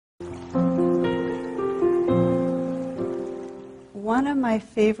one of my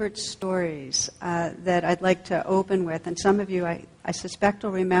favorite stories that I'd like to open with, and some of you I suspect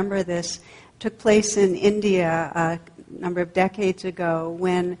will remember this, took place in India a number of decades ago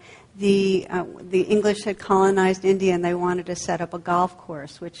when the English had colonized India and they wanted to set up a golf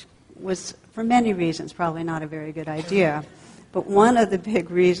course, which was, for many reasons, probably not a very good idea. But one of the big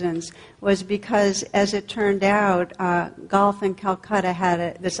reasons was because, as it turned out, golf in Calcutta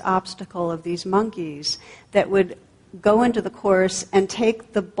had this obstacle of these monkeys that would go into the course and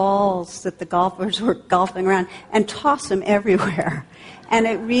take the balls that the golfers were golfing around and toss them everywhere. And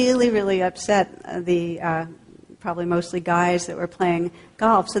it really, really upset the probably mostly guys that were playing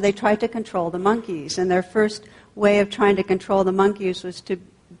golf. So they tried to control the monkeys. And their first way of trying to control the monkeys was to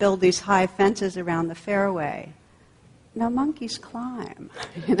build these high fences around the fairway. Now monkeys climb,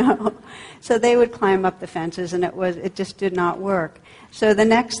 So they would climb up the fences, and it just did not work. So the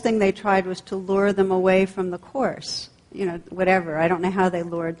next thing they tried was to lure them away from the course. Whatever. I don't know how they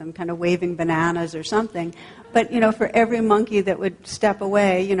lured them, kind of waving bananas or something. But, for every monkey that would step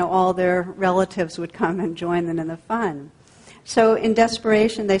away, all their relatives would come and join them in the fun. So in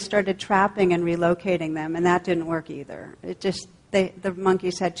desperation, they started trapping and relocating them, and that didn't work either. The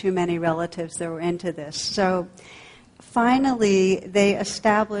monkeys had too many relatives that were into this. So finally, they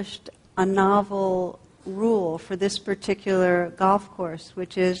established a novel rule for this particular golf course,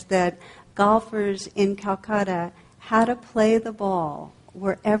 which is that golfers in Calcutta had to play the ball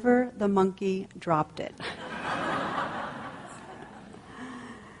wherever the monkey dropped it.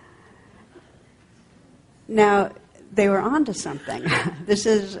 Now, they were onto something. This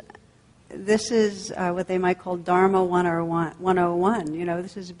is what they might call Dharma 101.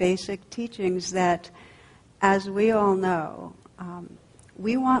 This is basic teachings that, as we all know,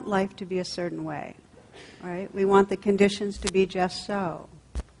 we want life to be a certain way, right? We want the conditions to be just so.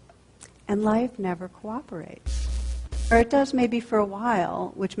 And life never cooperates. Or it does maybe for a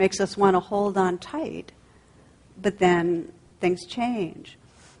while, which makes us want to hold on tight, but then things change.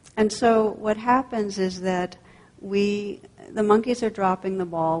 And so what happens is that the monkeys are dropping the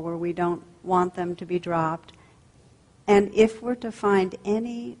ball where we don't want them to be dropped. And if we're to find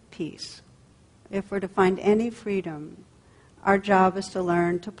any peace, if we're to find any freedom, our job is to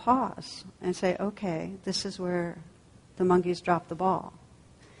learn to pause and say, okay, this is where the monkeys drop the ball.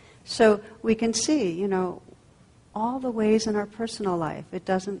 So we can see, all the ways in our personal life it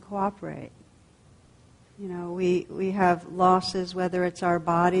doesn't cooperate. We have losses, whether it's our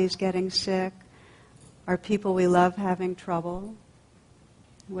bodies getting sick, our people we love having trouble,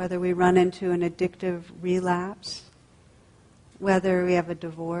 whether we run into an addictive relapse, whether we have a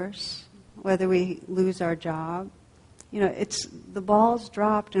divorce, whether we lose our job. It's the ball's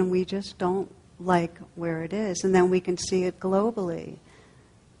dropped and we just don't like where it is. And then we can see it globally,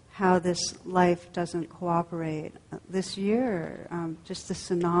 how this life doesn't cooperate. This year, just the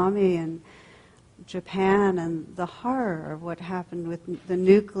tsunami in Japan and the horror of what happened with the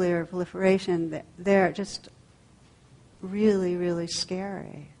nuclear proliferation, they're just really, really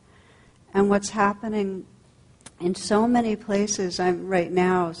scary. And what's happening in so many places, I'm right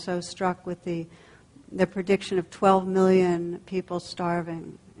now so struck with the prediction of 12 million people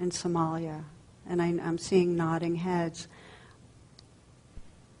starving in Somalia. And I'm seeing nodding heads.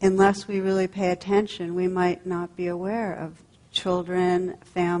 Unless we really pay attention, we might not be aware of children,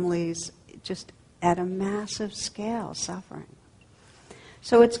 families, just at a massive scale suffering.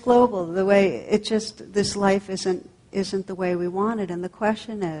 So it's global. This life isn't the way we want it. And the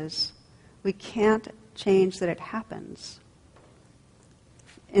question is, we can't change that it happens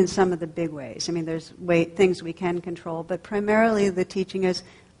in some of the big ways. I mean, there's things we can control, but primarily the teaching is,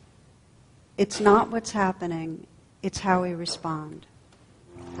 it's not what's happening, it's how we respond.